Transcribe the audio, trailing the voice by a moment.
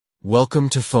Welcome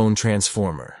to Phone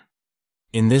Transformer.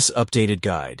 In this updated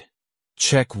guide,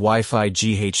 check Wi-Fi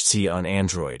GHz on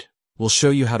Android. We'll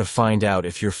show you how to find out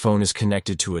if your phone is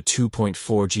connected to a 2.4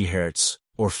 GHz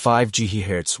or 5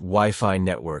 GHz Wi-Fi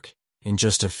network in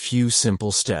just a few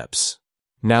simple steps.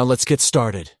 Now let's get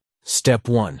started. Step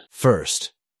 1.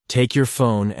 First, take your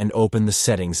phone and open the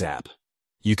Settings app.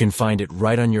 You can find it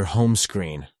right on your home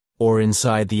screen or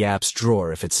inside the app's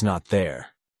drawer if it's not there.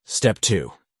 Step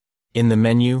 2. In the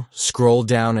menu, scroll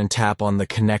down and tap on the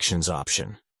Connections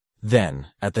option. Then,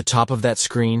 at the top of that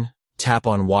screen, tap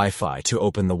on Wi-Fi to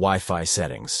open the Wi-Fi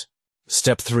settings.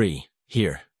 Step 3.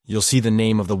 Here, you'll see the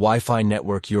name of the Wi-Fi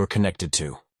network you're connected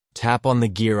to. Tap on the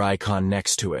gear icon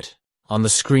next to it. On the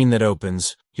screen that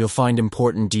opens, you'll find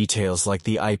important details like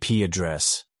the IP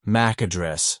address, MAC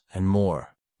address, and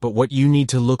more. But what you need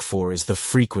to look for is the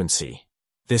frequency.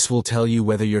 This will tell you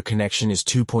whether your connection is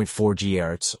 2.4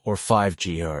 GHz or 5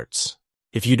 GHz.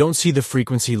 If you don't see the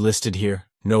frequency listed here,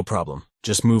 no problem.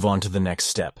 Just move on to the next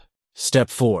step. Step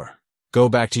 4. Go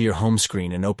back to your home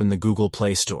screen and open the Google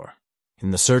Play Store.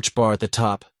 In the search bar at the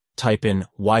top, type in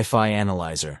Wi-Fi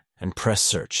Analyzer and press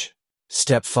Search.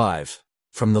 Step 5.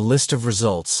 From the list of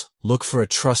results, look for a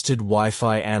trusted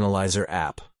Wi-Fi Analyzer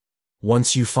app.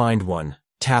 Once you find one,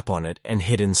 tap on it and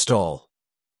hit Install.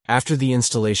 After the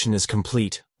installation is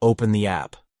complete, open the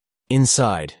app.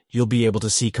 Inside, you'll be able to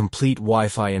see complete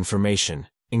Wi-Fi information,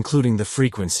 including the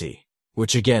frequency,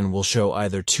 which again will show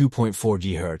either 2.4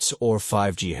 GHz or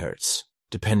 5 GHz,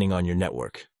 depending on your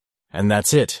network. And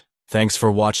that's it. Thanks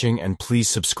for watching and please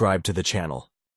subscribe to the channel.